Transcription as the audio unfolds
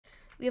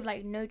We have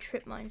like no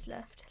trip mines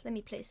left. Let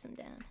me place them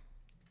down.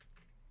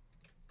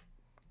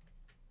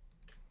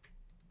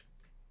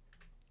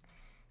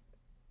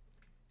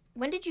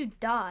 When did you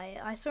die?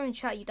 I saw in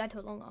chat you died to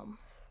a long arm.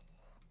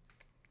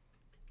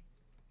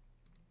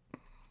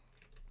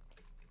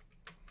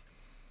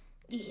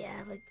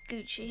 Yeah, we're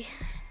Gucci.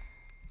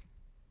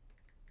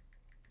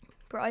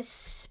 Bro, I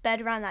sped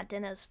around that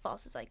dinner as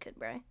fast as I could,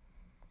 bro.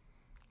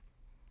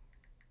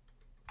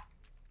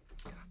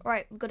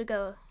 Alright, we've got to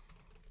go.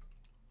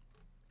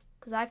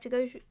 Because I have to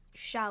go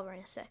shower in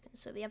a second,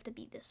 so we have to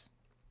beat this.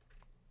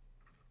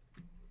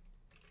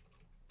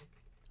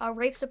 Are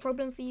Wraiths a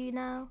problem for you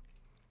now?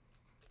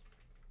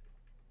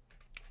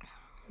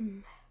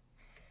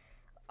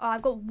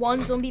 I've got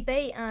 1 zombie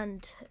bait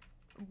and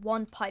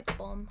 1 pipe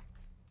bomb.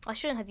 I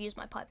shouldn't have used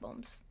my pipe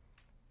bombs.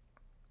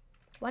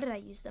 Why did I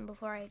use them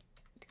before I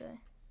go?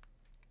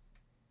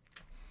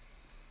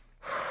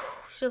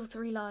 Still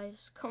 3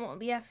 lives. Come on,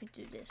 we have to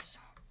do this.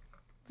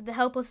 With the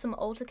help of some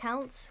alt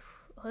accounts,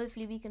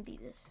 hopefully we can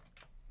beat this.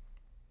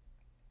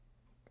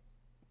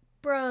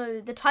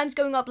 Bro, the time's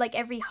going up like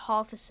every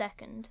half a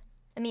second.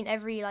 I mean,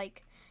 every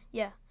like,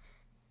 yeah.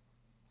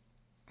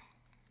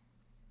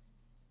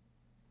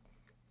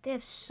 They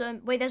have so...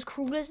 Wait, there's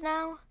crawlers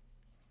now?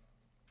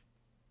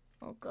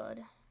 Oh,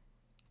 God.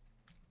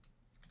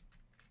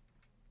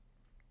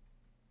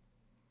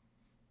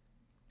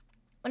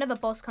 Whenever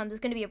boss comes,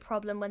 there's going to be a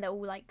problem when they're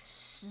all, like,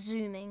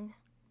 zooming.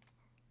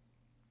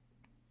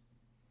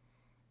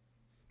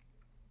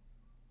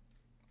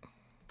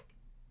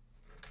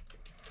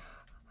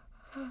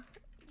 You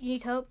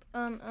need help?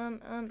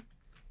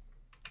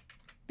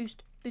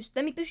 Boost.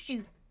 Let me boost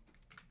you.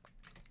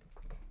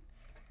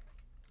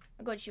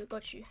 I got you.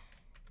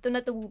 Don't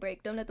let the wall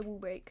break. Don't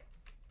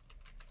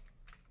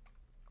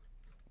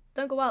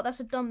go out.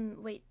 That's a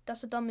dumb... Wait,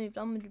 that's a dumb move.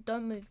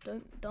 Don't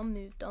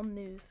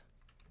move.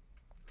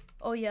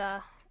 Oh,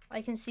 yeah.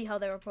 I can see how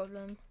they're a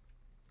problem.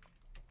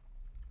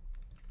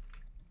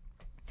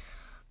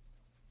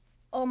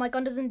 Oh, my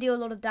gun doesn't deal a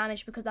lot of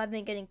damage because I've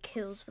been getting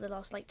kills for the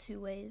last, like, 2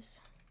 waves.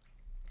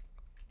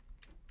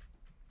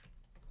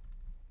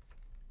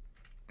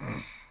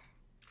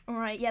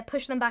 Alright, yeah,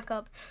 push them back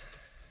up.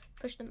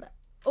 Push them back.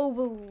 Oh,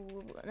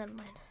 whoa, never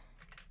mind.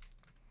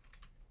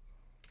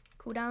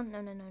 Cool down?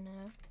 No.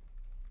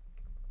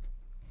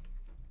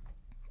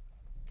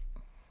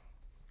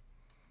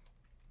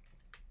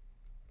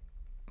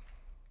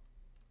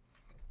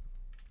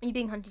 You're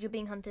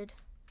being hunted.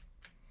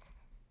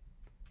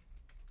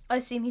 I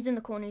see him, he's in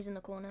the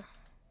corner.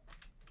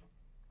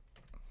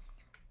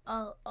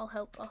 I'll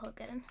help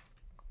get him.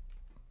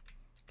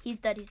 He's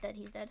dead.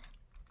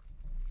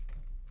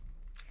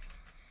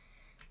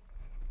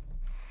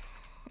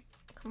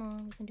 Come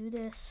on, we can do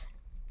this.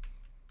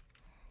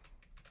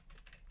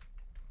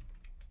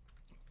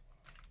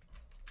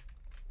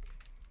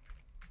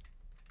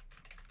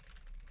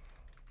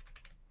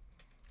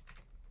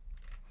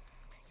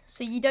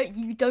 So you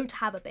don't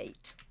have a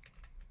bait.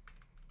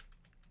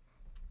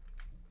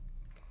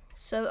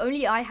 So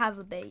only I have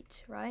a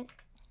bait, right?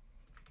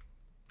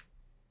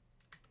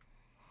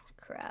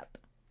 Crap.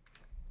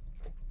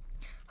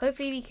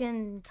 Hopefully we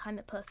can time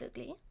it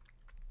perfectly.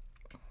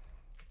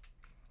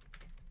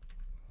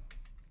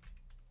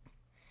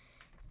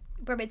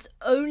 Bro, it's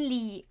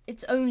only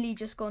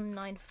just gone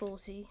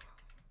 9:40.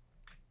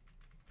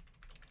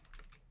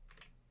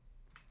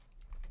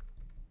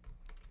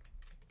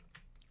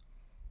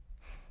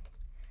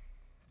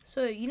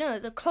 So, you know,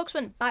 the clocks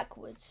went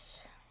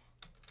backwards.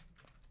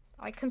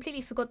 I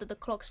completely forgot that the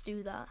clocks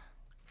do that.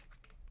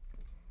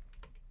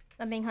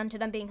 I'm being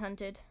hunted.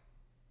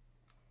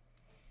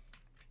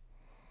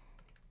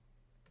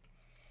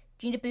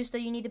 Do you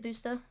need a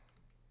booster?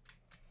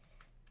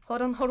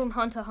 Hold on,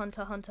 hunter.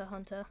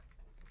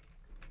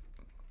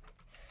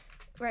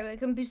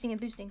 Right, I'm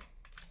boosting.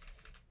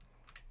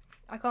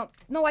 I can't.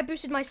 No, I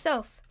boosted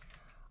myself.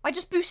 I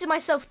just boosted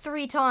myself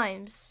 3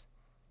 times.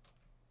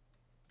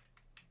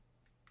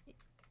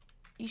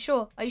 Are you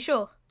sure?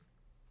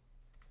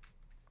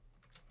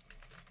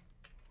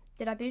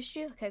 Did I boost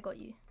you? Okay, I got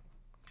you.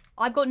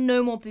 I've got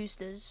no more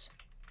boosters.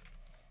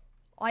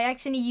 I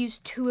accidentally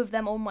used 2 of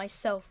them on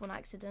myself on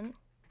accident.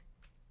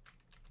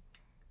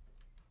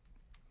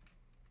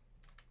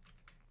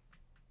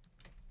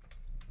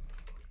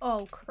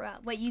 Oh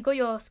crap! Wait, you got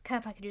your care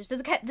packages.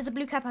 There's a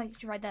blue care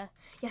package right there.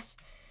 Yes.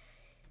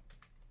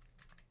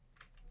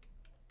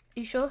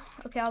 You sure?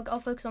 Okay, I'll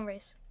focus on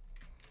race.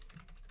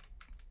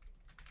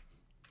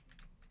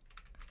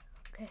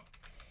 Okay.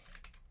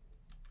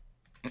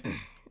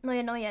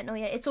 No yet.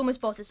 It's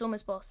almost boss.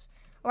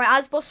 All right,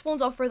 as boss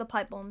spawns, I'll throw the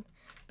pipe bomb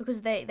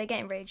because they get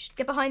enraged.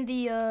 Get behind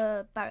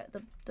the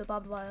the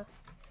barbed wire.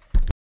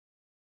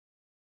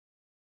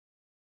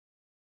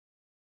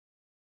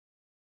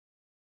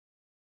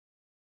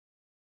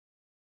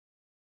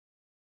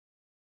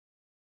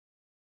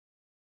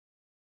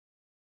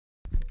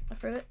 I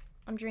threw it.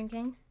 I'm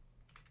drinking.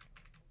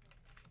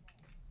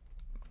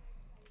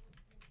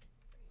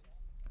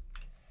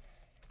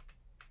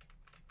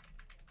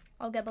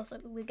 I'll get boss.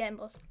 We're getting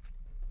boss.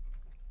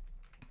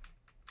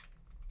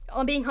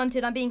 I'm being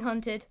hunted. I'm being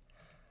hunted.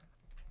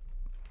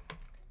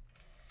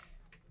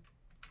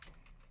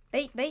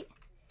 Bait, bait.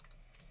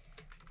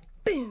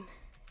 Boom.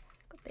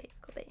 Got bait,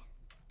 got bait.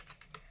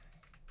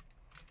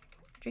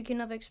 Drink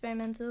another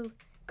experimental.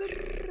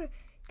 Grrr.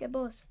 Get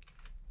boss.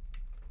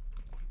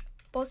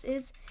 Boss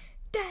is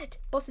dead.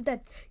 Boss is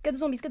dead. Get the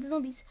zombies, get the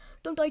zombies.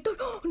 Don't die, don't.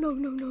 Oh, no,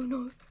 no, no,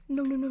 no.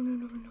 No, no, no, no,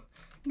 no, no.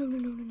 No, no,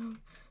 no, no, no.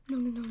 No,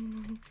 no, no,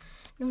 no, no.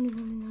 No, no,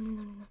 no, no, no, no,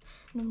 no, no.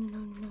 No, no, no,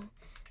 no, no.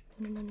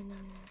 No, no, no, no,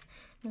 no.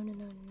 No, no, no,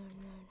 no, no,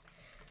 no.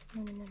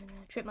 No, no, no, no,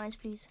 no. Trip mines,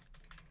 please.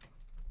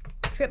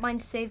 Trip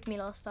mines saved me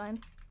last time.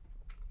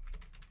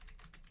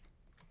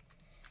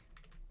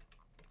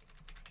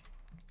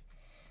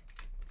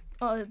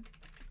 Oh,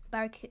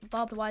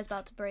 barbed wire's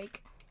about to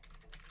break.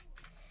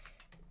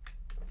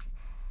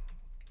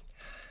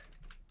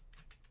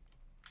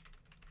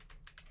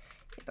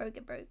 It broke,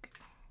 it broke.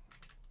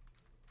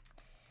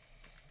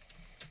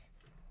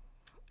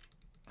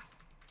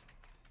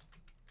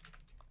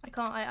 I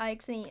can't, I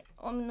accidentally,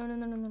 oh no, no,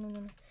 no, no, no, no,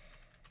 no.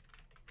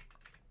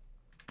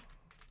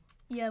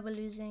 Yeah, we're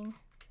losing.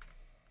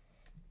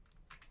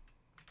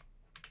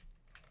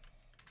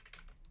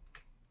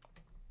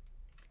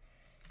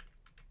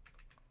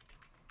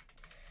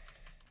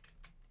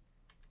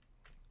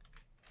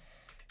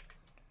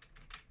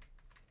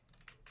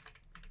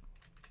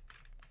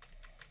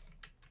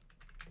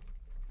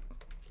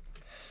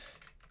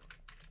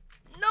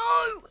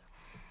 No!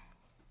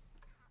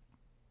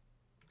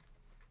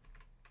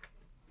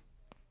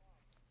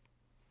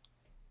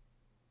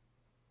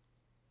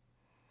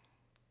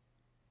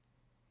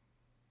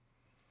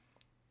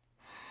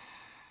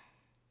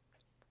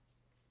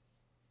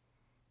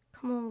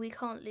 Come on, we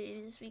can't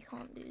lose, we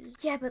can't lose.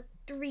 Yeah, but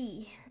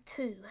 3,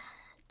 2.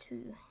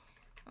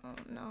 Oh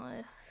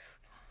no.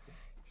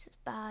 This is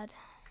bad.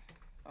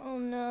 Oh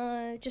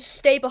no. Just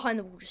stay behind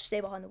the wall, just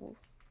stay behind the wall.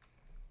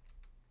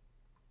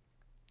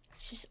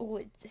 It's just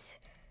always...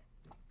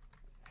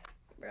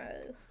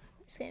 Bro,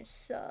 this game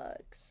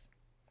sucks.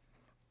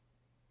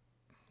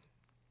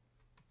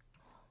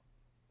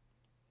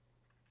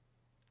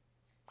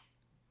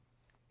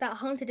 That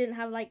hunter didn't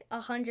have like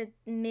 100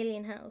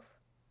 million health.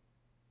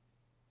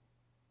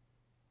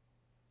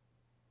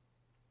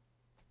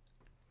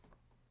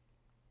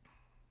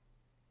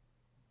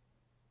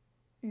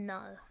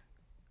 No.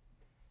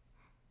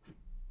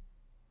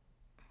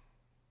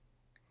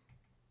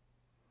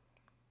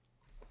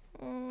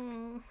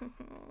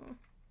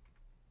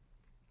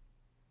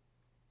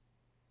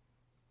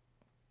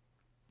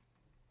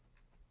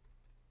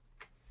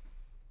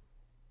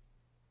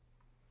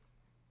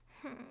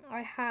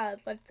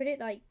 I've put it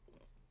like...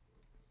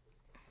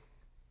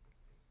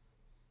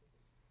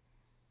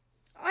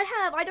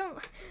 I don't...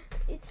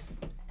 It's...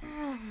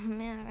 Oh,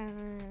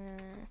 man.